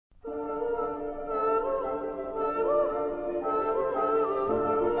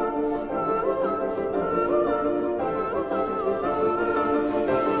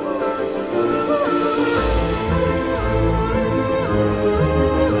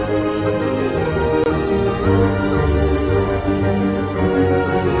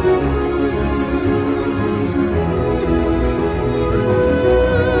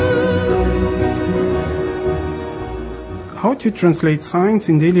to translate science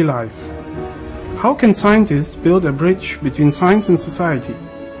in daily life. How can scientists build a bridge between science and society?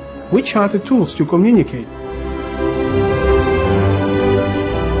 Which are the tools to communicate?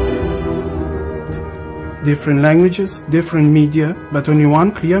 Different languages, different media, but only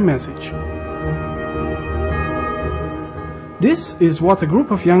one clear message. This is what a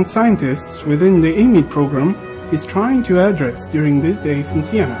group of young scientists within the EIMID program is trying to address during these days in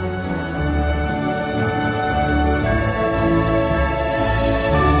Siena.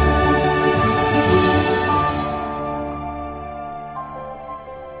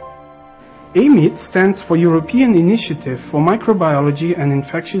 EIMID stands for European Initiative for Microbiology and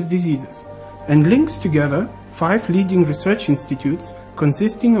Infectious Diseases and links together 5 leading research institutes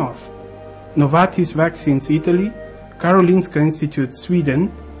consisting of Novartis Vaccines Italy, Karolinska Institute Sweden,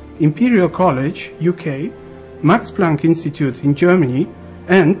 Imperial College UK, Max Planck Institute in Germany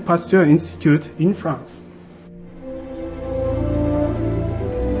and Pasteur Institute in France.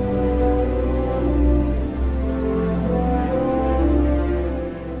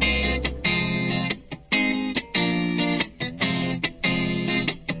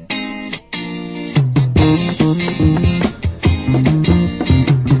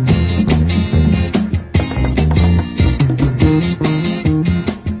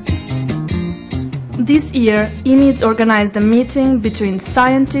 This year, EIMID organized a meeting between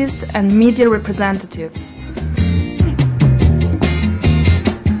scientists and media representatives.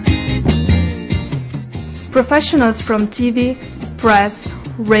 Professionals from TV, press,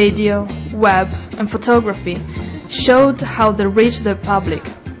 radio, web and photography showed how they reach the public.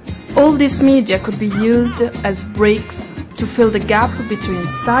 All these media could be used as bricks to fill the gap between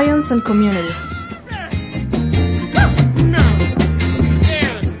science and community.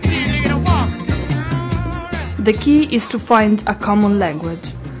 The key is to find a common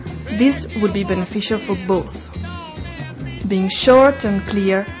language. This would be beneficial for both. Being short and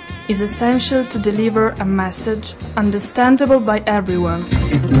clear is essential to deliver a message understandable by everyone.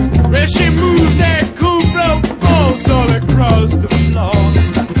 Where she moves that cool broke balls all across the floor.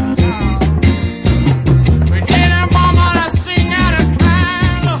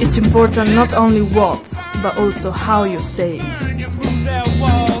 It's important not only what, but also how you say it.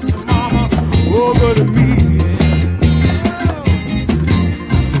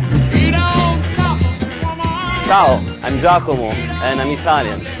 Ciao, I'm Giacomo and I'm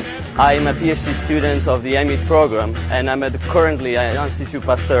Italian. I'm a PhD student of the EIMID program and I'm currently at Institut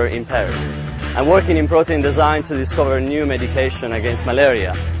Pasteur in Paris. I'm working in protein design to discover new medication against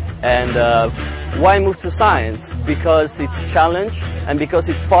malaria. And why move to science? Because it's challenge and because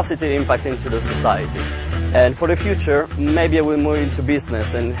it's positive impact into the society. And for the future, maybe I will move into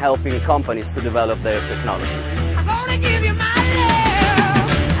business and helping companies to develop their technology. I'm gonna give you my love.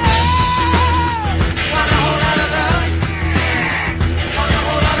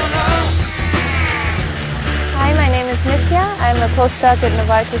 Hi, my name is Nitya. I'm a postdoc at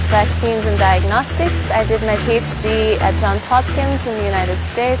Novartis Vaccines and Diagnostics. I did my PhD at Johns Hopkins in the United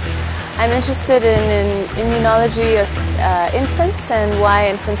States. I'm interested in immunology of infants and why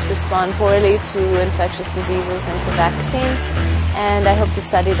infants respond poorly to infectious diseases and to vaccines. And I hope to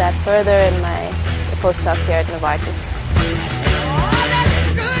study that further in my postdoc here at Novartis.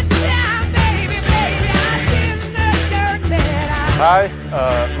 Hi,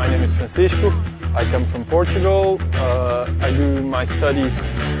 my name is Francisco. I come from Portugal. I do my studies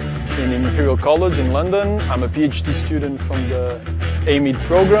in Imperial College in London. I'm a PhD student from the EIMID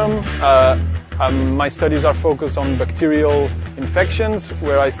program. My studies are focused on bacterial infections,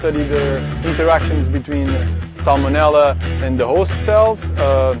 where I study the interactions between Salmonella and the host cells.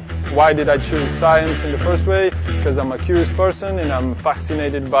 Why did I choose science in the first way? Because I'm a curious person and I'm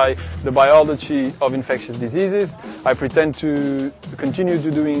fascinated by the biology of infectious diseases. I pretend to continue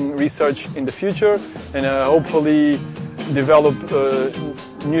to doing research in the future and hopefully develop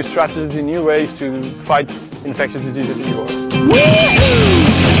new strategies and new ways to fight infectious diseases in the world.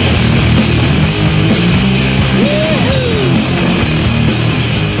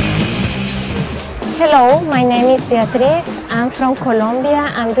 Hello, my name is Beatriz. I'm from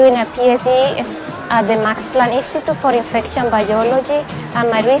Colombia. I'm doing a PhD at the Max Planck Institute for Infection Biology, and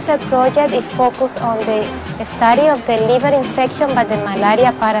my research project is focused on the study of the liver infection by the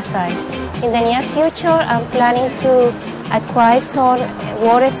malaria parasite. In the near future, I'm planning to acquire some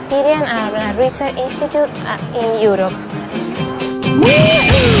work experience at a research institute in Europe.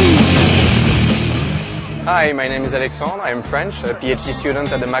 Hi, my name is Alexandre. I'm French, a PhD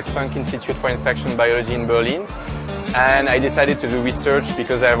student at the Max Planck Institute for Infection Biology in Berlin. And I decided to do research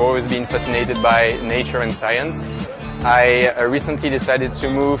because I've always been fascinated by nature and science. I recently decided to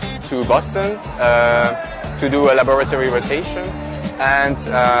move to Boston to do a laboratory rotation, and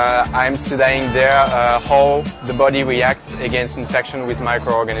I'm studying there how the body reacts against infection with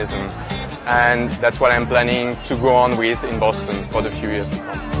microorganisms, and that's what I'm planning to go on with in Boston for the few years to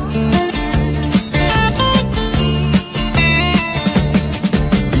come.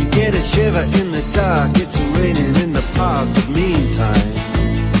 You get a shiver in the dark, it's raining in the park, but meantime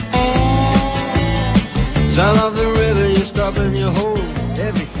sound of the river, you stop and you hold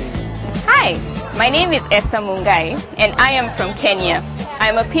everything. Hi, my name is Esther Mungai and I am from Kenya. I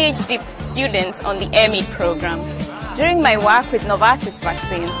am a PhD student on the EIMID program. During my work with Novartis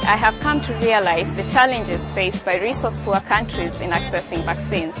vaccines, I have come to realize the challenges faced by resource-poor countries in accessing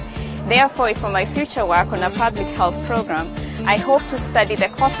vaccines. Therefore, for my future work on a public health program, I hope to study the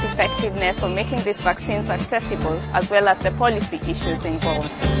cost-effectiveness of making these vaccines accessible, as well as the policy issues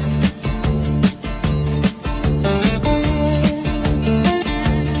involved.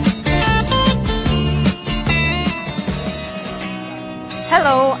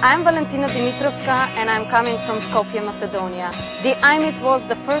 Hello, I'm Valentina Dimitrovska and I'm coming from Skopje, Macedonia. The EIMID was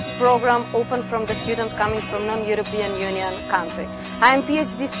the first program open from the students coming from non-European Union country. I am a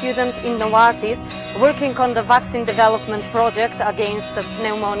PhD student in Novartis, working on the vaccine development project against the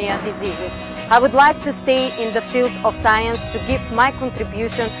pneumonia diseases. I would like to stay in the field of science to give my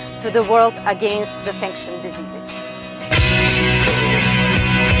contribution to the world against the infectious diseases.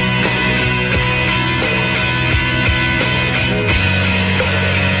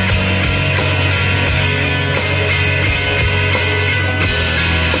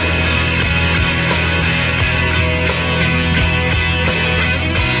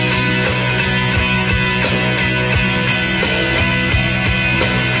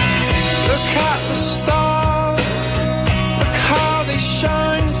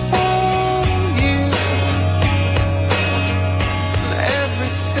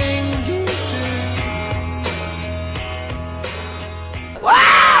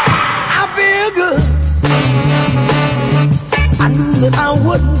 I knew that I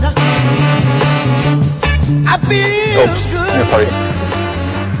would not. I feel good. Yeah, sorry.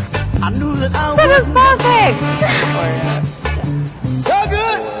 I knew that I That was perfect! So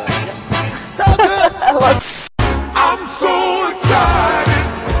good! So good! I'm so excited.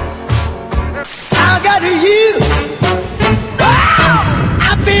 I got you! Wow!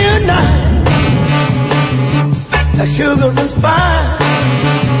 I feel nice. A sugar and spice.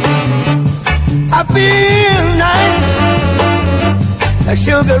 I feel nice. Like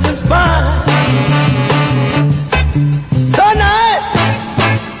sugar and spice.